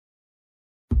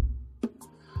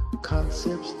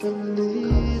Concepts for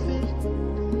Living.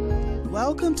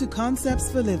 Welcome to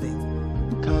Concepts for Living.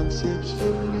 Concepts for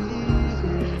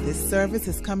Living. This service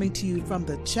is coming to you from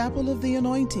the Chapel of the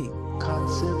Anointing.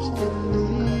 Concepts for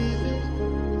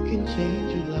Living can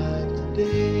change your life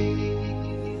today.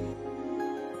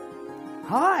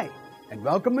 Hi, and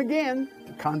welcome again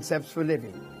to Concepts for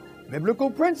Living, biblical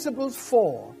principles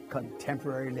for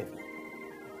contemporary living.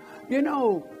 You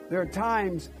know, there are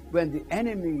times when the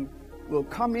enemy will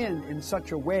come in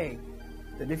such a way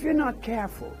that if you're not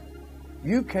careful,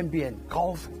 you can be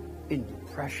engulfed in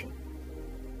depression.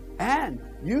 And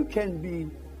you can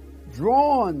be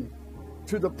drawn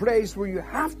to the place where you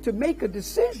have to make a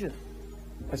decision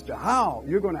as to how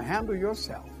you're going to handle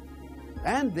yourself.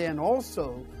 And then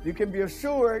also, you can be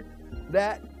assured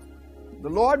that the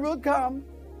Lord will come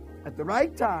at the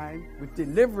right time with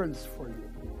deliverance for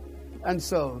you. And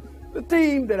so, the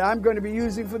theme that I'm going to be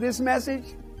using for this message,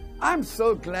 I'm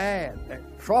so glad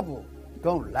that trouble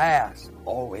don't last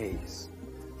always.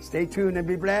 Stay tuned and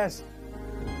be blessed.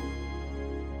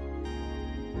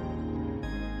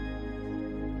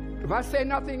 If I say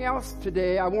nothing else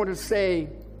today, I want to say,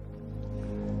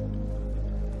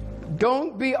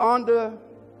 don't be under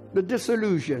the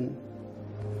disillusion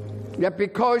that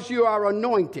because you are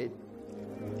anointed,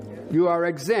 you are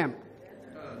exempt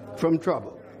from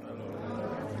trouble.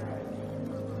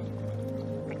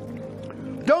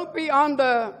 Don't be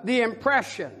under the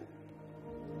impression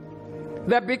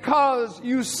that because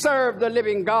you serve the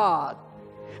living God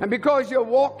and because you're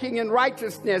walking in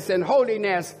righteousness and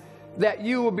holiness, that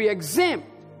you will be exempt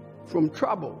from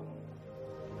trouble.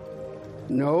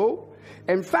 No.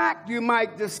 In fact, you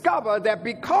might discover that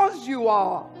because you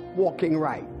are walking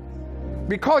right,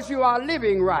 because you are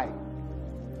living right,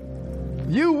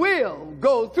 you will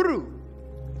go through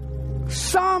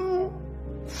some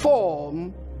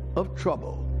form of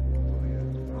trouble.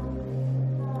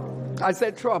 I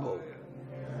said trouble.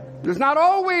 There's not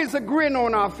always a grin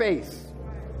on our face.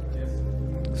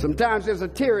 Sometimes there's a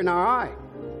tear in our eye.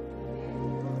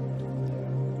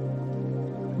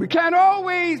 We can't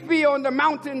always be on the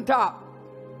mountaintop.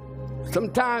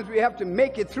 Sometimes we have to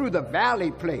make it through the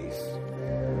valley place.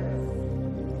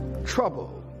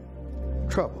 Trouble.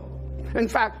 Trouble. In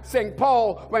fact, St.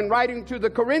 Paul, when writing to the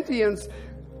Corinthians,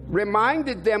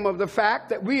 reminded them of the fact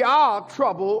that we are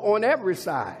trouble on every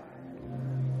side.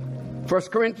 1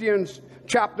 Corinthians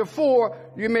chapter 4,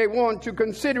 you may want to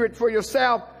consider it for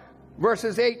yourself,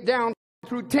 verses 8 down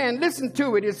through 10. Listen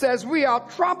to it. It says, we are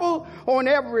troubled on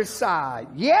every side,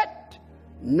 yet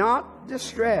not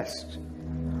distressed.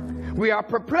 We are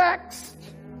perplexed,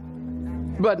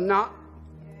 but not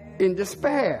in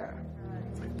despair.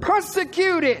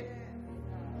 Persecuted,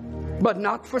 but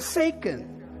not forsaken.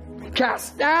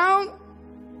 Cast down,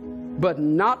 but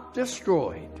not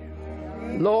destroyed.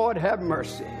 Lord have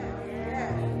mercy.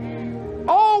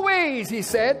 Always, he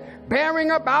said,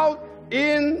 bearing about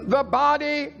in the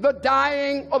body the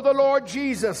dying of the Lord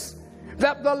Jesus,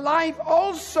 that the life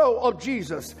also of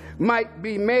Jesus might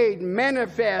be made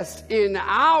manifest in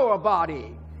our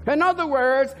body. In other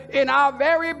words, in our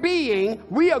very being,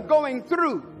 we are going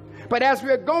through. But as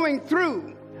we're going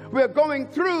through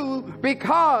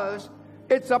because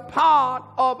it's a part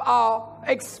of our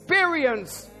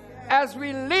experience as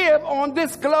we live on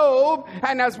this globe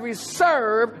and as we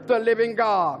serve the living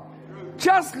God.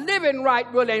 Just living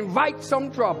right will invite some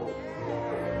trouble.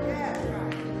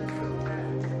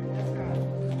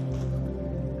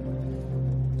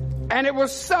 And it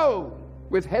was so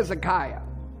with Hezekiah.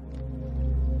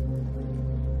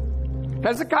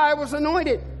 Hezekiah was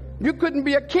anointed. You couldn't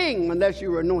be a king unless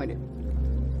you were anointed.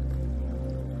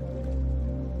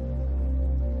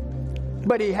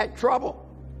 But he had trouble.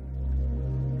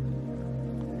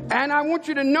 And I want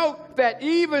you to note that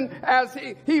even as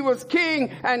he was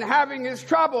king and having his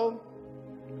trouble,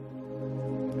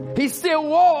 he still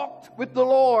walked with the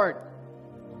Lord.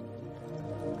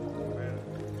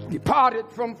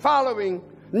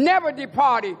 Never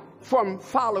departed from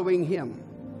following him.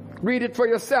 Read it for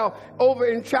yourself. Over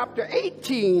in chapter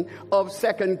 18 of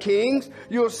 2 Kings,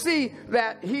 you'll see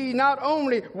that he not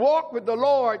only walked with the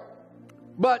Lord,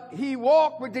 but he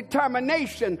walked with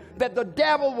determination that the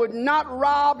devil would not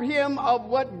rob him of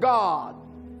what God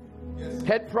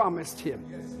had promised him.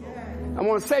 I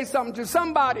want to say something to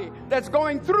somebody that's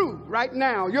going through right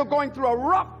now. You're going through a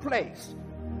rough place,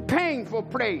 painful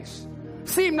place,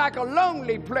 seem like a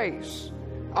lonely place,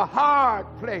 a hard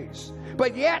place.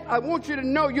 But yet, I want you to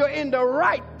know you're in the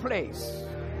right place.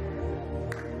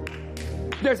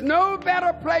 There's no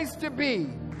better place to be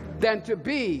than to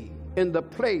be in the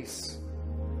place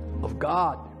of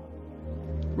God.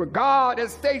 where God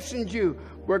has stationed you,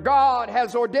 where God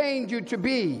has ordained you to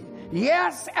be.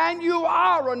 Yes, and you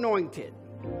are anointed.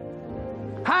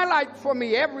 Highlight for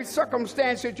me every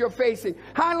circumstance that you're facing.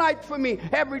 Highlight for me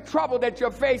every trouble that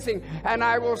you're facing. And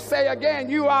I will say again,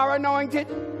 you are anointed.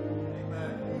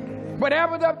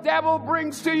 Whatever the devil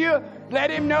brings to you,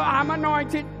 let him know I'm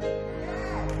anointed.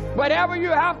 Whatever you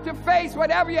have to face,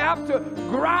 whatever you have to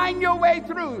grind your way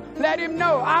through, let him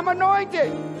know I'm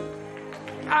anointed.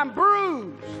 I'm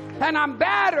bruised and I'm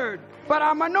battered, but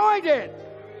I'm anointed.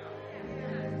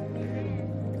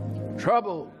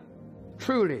 Trouble,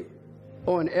 truly,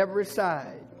 on every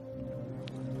side.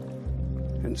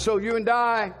 And so you and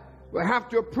I will have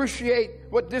to appreciate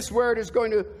what this word is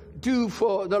going to do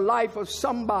for the life of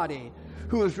somebody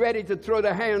who is ready to throw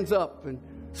their hands up, and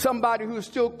somebody who's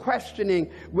still questioning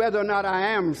whether or not I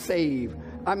am saved.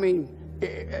 I mean,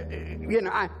 you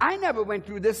know, I never went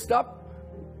through this stuff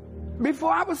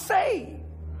before I was saved.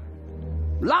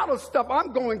 A lot of stuff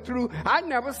I'm going through I'd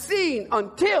never seen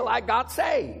until I got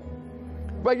saved.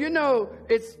 But you know,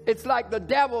 it's like the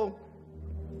devil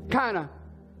kind of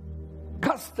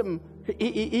custom,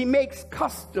 he makes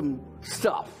custom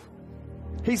stuff.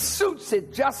 He suits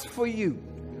it just for you.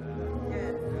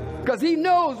 Because he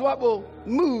knows what will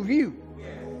move you.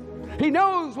 He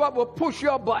knows what will push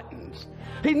your buttons.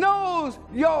 He knows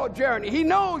your journey. He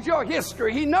knows your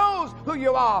history. He knows who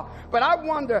you are. But I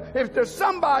wonder if there's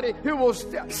somebody who will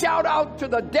shout out to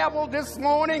the devil this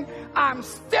morning, I'm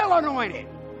still anointed.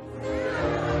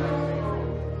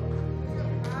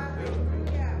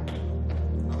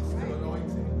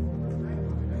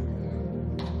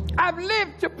 I've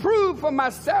lived to prove for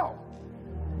myself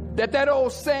that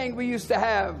old saying we used to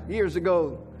have years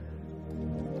ago.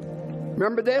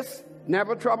 Remember this?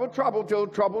 Never trouble till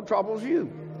trouble troubles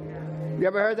you. You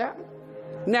ever heard that?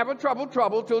 Never trouble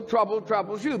till trouble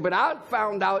troubles you. But I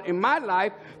found out in my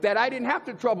life that I didn't have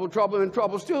to trouble, and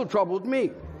trouble still troubled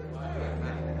me.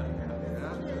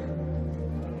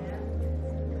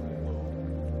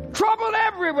 Trouble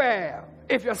everywhere.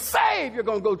 If you're saved, you're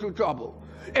going to go through trouble.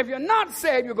 If you're not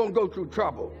saved, you're going to go through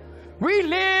trouble. We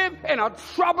live in a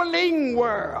troubling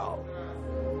world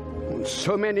on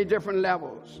so many different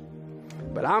levels.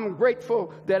 But I'm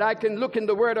grateful that I can look in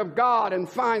the Word of God and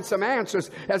find some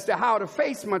answers as to how to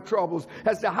face my troubles,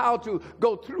 as to how to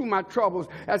go through my troubles,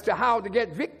 as to how to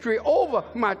get victory over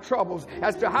my troubles,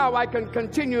 as to how I can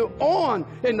continue on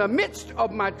in the midst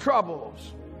of my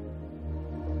troubles.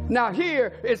 Now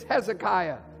here is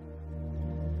Hezekiah,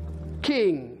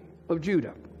 king of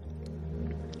Judah.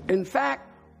 In fact,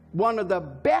 one of the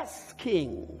best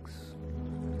kings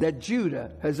that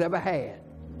Judah has ever had.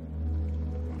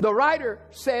 The writer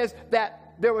says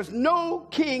that there was no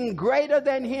king greater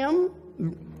than him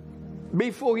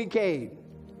before he came,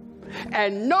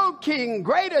 and no king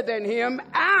greater than him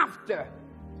after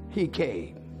he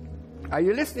came. Are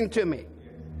you listening to me?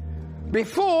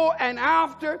 Before and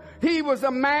after, he was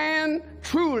a man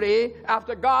truly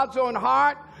after God's own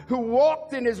heart, who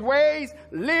walked in his ways,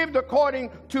 lived according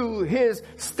to his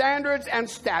standards and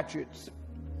statutes.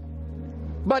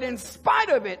 But in spite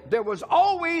of it, there was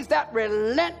always that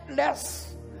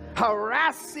relentless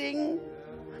harassing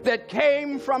that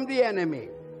came from the enemy.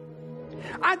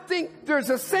 I think there's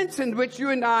a sense in which you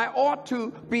and I ought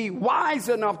to be wise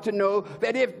enough to know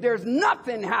that if there's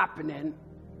nothing happening,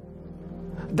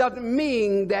 doesn't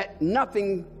mean that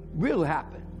nothing will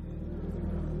happen.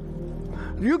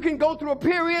 You can go through a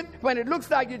period when it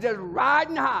looks like you're just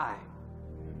riding high.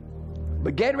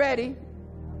 But get ready,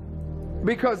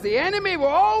 because the enemy will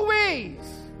always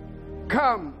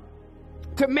come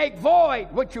to make void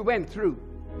what you went through.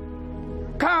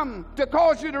 Come to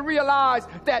cause you to realize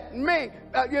that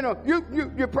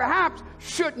you perhaps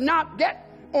should not get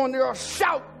on your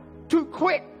shout too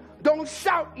quick. Don't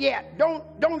shout yet.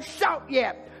 Don't shout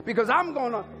yet, because I'm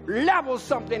going to level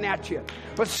something at you.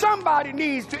 But somebody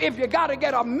needs to, if you got to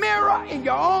get a mirror in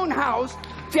your own house,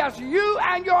 just you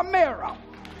and your mirror,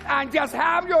 and just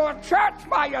have your church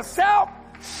by yourself,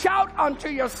 shout unto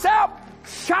yourself,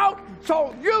 shout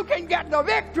so you can get the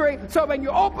victory. So when you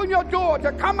open your door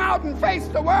to come out and face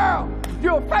the world,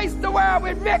 you'll face the world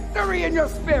with victory in your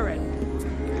spirit.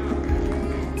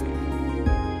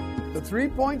 The 3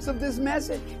 points of this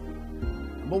message.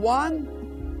 Number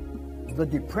 1, the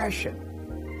depression.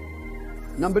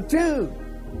 Number 2,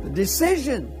 the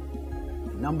decision.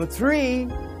 Number 3,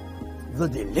 the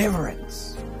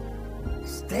deliverance.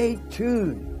 Stay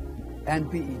tuned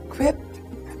and be equipped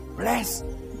and blessed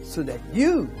so that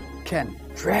you can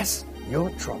dress your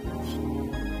troubles.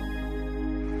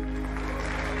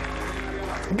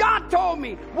 God told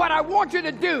me what I want you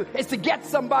to do is to get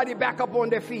somebody back up on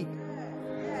their feet.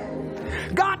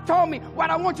 God told me, what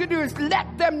I want you to do is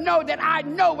let them know that I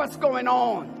know what's going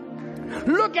on.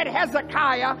 Look at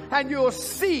Hezekiah and you'll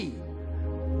see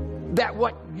that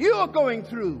what you're going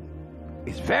through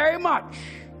is very much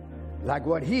like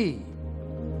what he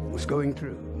was going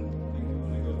through.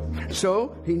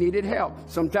 So he needed help.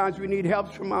 Sometimes we need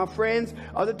help from our friends.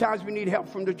 Other times we need help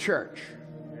from the church.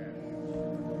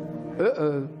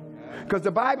 Because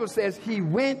the Bible says he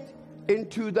went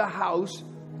into the house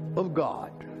of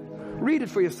God. Read it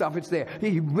for yourself. It's there.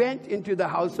 He went into the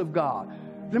house of God.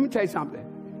 Let me tell you something.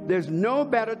 There's no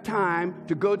better time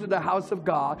to go to the house of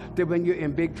God than when you're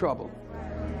in big trouble.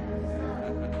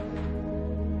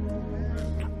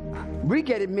 We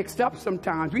get it mixed up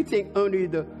sometimes. We think only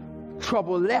the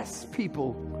troubleless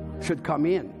people should come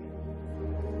in.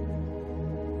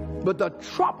 But the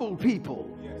troubled people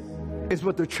is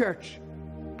what the church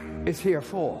is here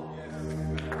for.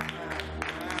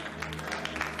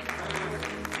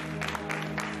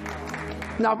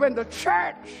 Now, when the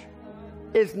church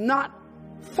is not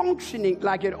functioning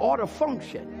like it ought to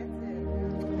function,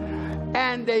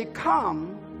 and they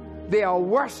come, they are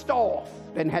worse off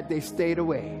than had they stayed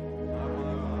away.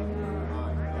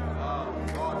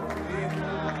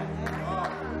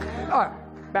 All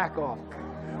right, back off.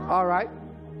 All right.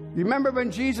 You remember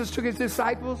when Jesus took his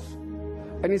disciples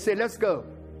and he said, let's go.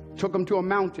 Took them to a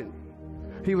mountain.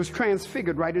 He was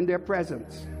transfigured right in their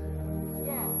presence.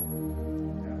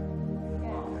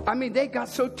 I mean, they got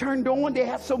so turned on. They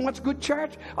had so much good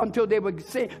church until they were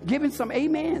giving some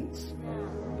amens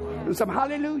and some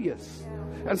hallelujahs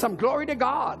and some glory to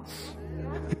gods.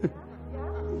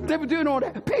 They were doing all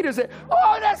that. Peter said,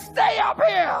 oh, let's stay up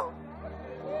here.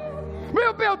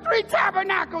 We'll build 3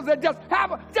 tabernacles and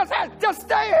just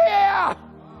stay here.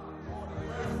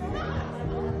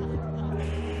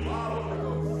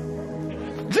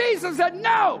 Jesus said,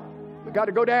 no, we got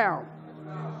to go down.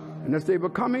 And as they were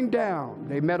coming down,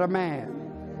 they met a man.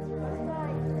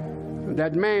 And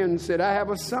that man said, I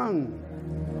have a son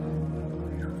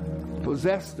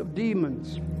possessed of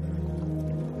demons.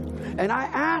 And I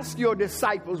asked your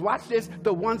disciples, watch this,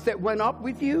 the ones that went up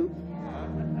with you,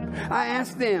 I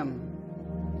asked them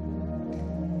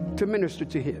to minister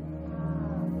to him.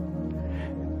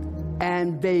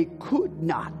 And they could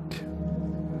not.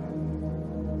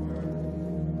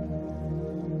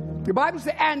 The Bible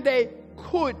says, and they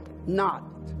could not.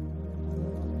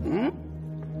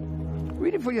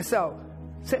 Read it for yourself.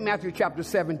 St. Matthew chapter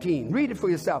 17. Read it for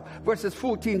yourself. Verses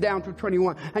 14 down to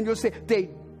 21. And you'll say, they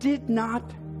did not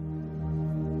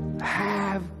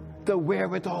have the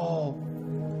wherewithal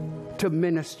to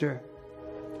minister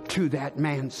to that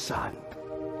man's son.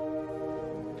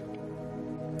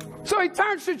 So he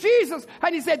turns to Jesus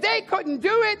and he said, they couldn't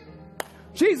do it.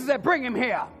 Jesus said, bring him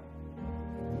here.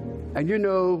 And you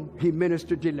know, he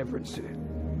ministered deliverance to him.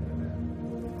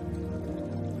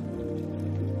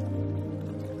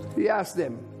 He asked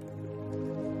them,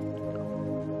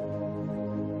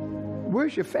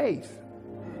 where's your faith?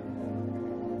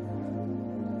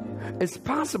 It's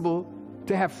possible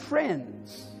to have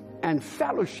friends and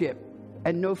fellowship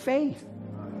and no faith.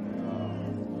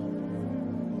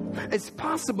 It's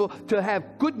possible to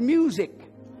have good music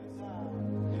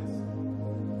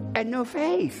and no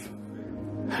faith.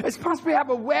 It's possible to have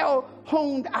a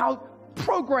well-honed out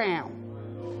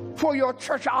program for your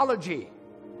churchology.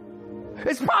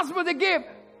 It's possible to give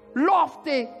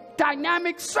lofty,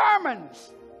 dynamic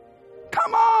sermons.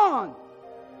 Come on.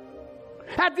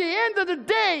 At the end of the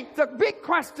day, the big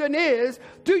question is,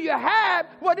 do you have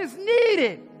what is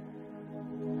needed?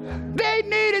 They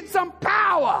needed some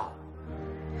power.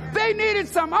 They needed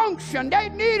some unction. They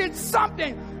needed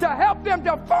something to help them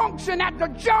to function at the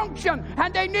junction.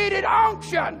 And they needed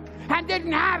unction and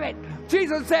didn't have it.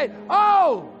 Jesus said,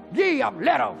 oh, ye of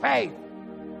little faith.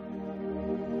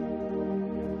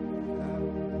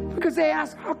 Because they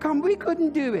asked, how come we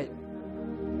couldn't do it?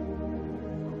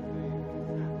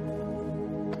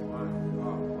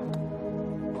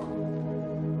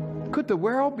 Could the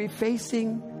world be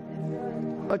facing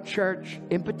a church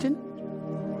impotent?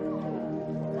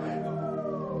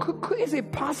 Is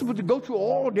it possible to go through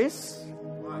all this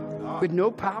with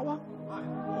no power?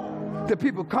 The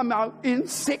people come out in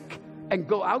sick and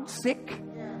go out sick.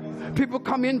 People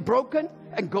come in broken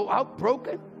and go out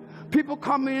broken. People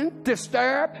come in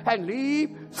disturbed and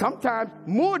leave, sometimes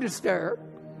more disturbed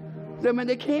than when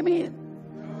they came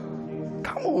in.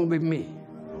 Come on with me.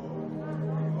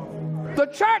 The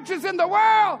church is in the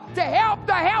world to help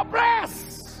the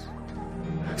helpless,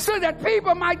 so that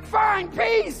people might find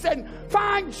peace and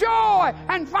find joy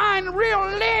and find real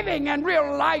living and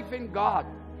real life in God.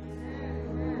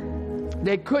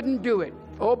 They couldn't do it.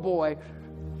 Oh boy,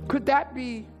 could that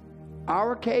be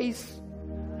our case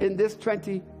in this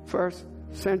 21st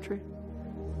century,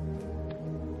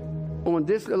 on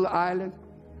this little island?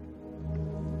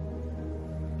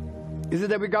 Is it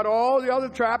that we got all the other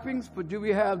trappings, but do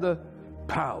we have the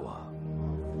power?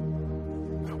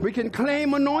 We can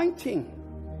claim anointing,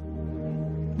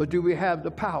 but do we have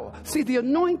the power? See, the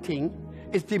anointing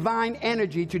is divine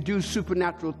energy to do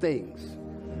supernatural things.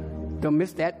 Don't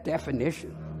miss that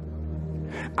definition.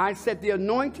 I said the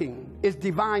anointing is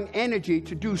divine energy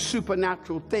to do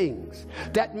supernatural things.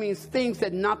 That means things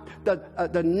that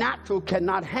the natural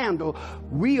cannot handle,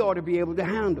 we ought to be able to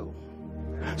handle.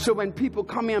 So when people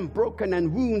come in broken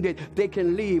and wounded, they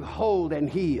can leave whole and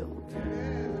healed.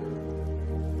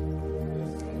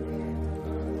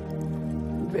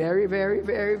 Very, very,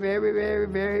 very, very, very,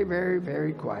 very, very,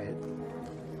 very quiet.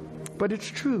 But it's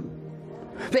true.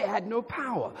 They had no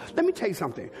power. Let me tell you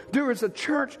something. There was a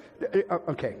church.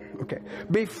 Okay.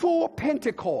 Before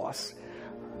Pentecost,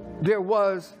 there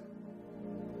was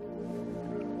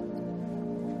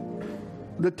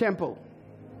the temple.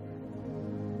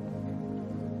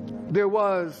 There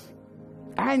was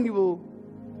annual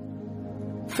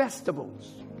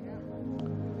festivals,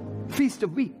 Feast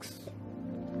of Weeks.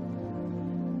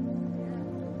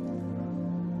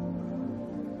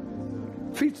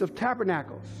 Feast of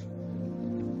Tabernacles.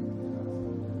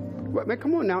 Well, man,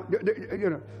 come on now. You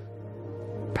know,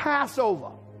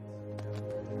 Passover.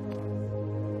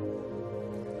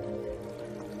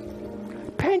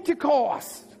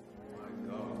 Pentecost.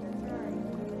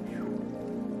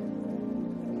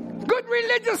 Good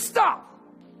religious stuff.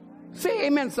 Say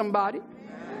amen, somebody.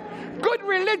 Good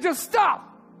religious stuff,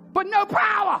 but no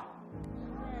power.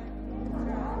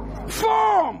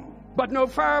 Form, but no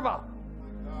fervor.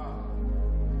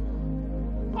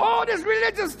 All this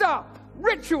religious stuff.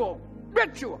 Ritual,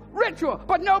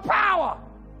 but no power.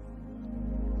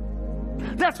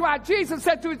 That's why Jesus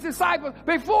said to his disciples,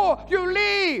 before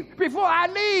I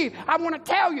leave, I want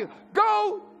to tell you,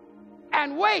 go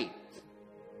and wait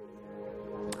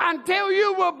until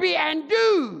you will be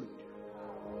endued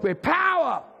with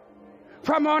power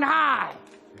from on high.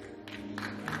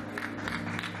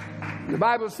 The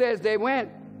Bible says they went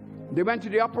to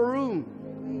the upper room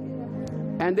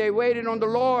and they waited on the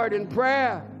Lord in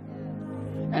prayer.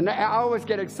 And I always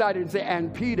get excited and say,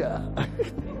 and Peter.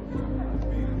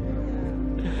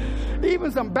 Even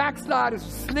some backsliders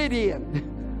slid in.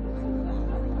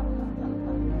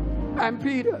 And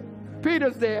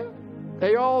Peter's there.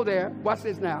 They all there. Watch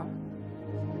this now.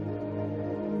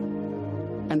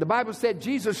 And the Bible said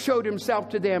Jesus showed himself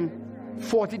to them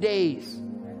 40 days.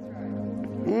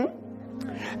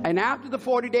 And after the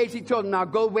 40 days, he told them, now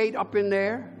go wait up in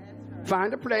there.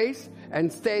 Find a place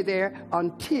and stay there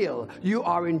until you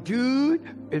are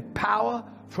endued with power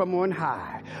from on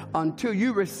high, until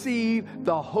you receive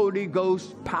the Holy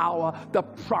Ghost power, the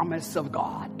promise of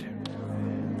God.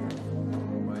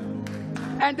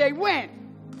 And they went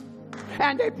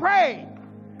and they prayed,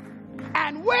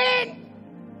 and when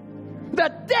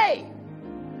the day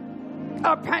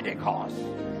of Pentecost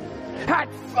had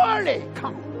fully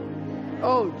come,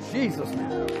 oh Jesus,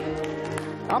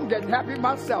 I'm getting happy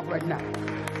myself right now.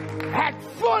 Had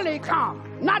fully come.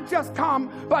 Not just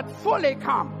come, but fully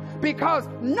come. Because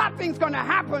nothing's going to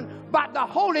happen but the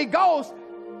Holy Ghost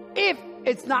if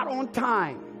it's not on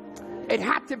time. It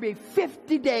had to be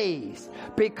 50 days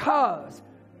because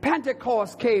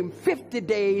Pentecost came 50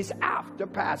 days after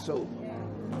Passover.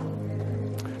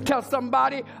 Tell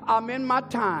somebody, I'm in my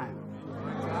time.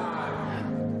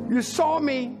 You saw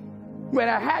me when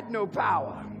I had no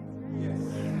power.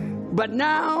 But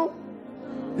now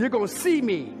you're going to see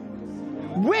me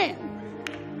when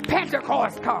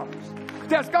Pentecost comes.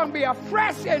 There's going to be a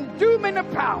fresh endowment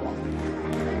of power.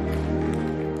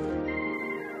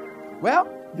 Well,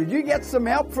 did you get some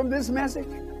help from this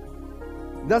message?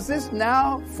 Does this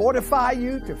now fortify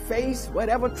you to face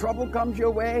whatever trouble comes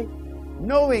your way?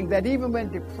 Knowing that even when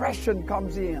depression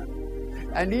comes in,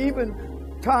 and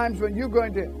even times when you're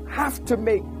going to have to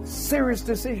make serious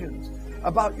decisions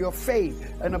about your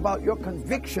faith and about your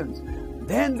convictions,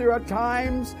 then there are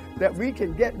times that we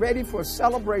can get ready for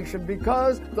celebration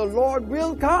because the Lord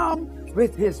will come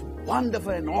with his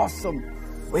wonderful and awesome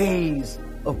ways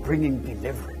of bringing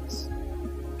deliverance.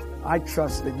 I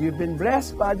trust that you've been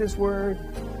blessed by this word.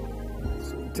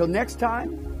 So until next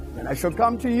time, then I shall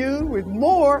come to you with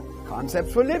more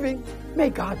Concepts for Living. May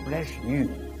God bless you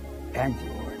and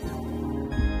yours.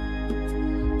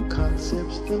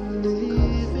 Concepts for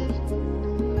living.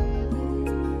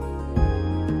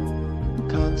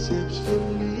 Concepts for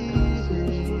living.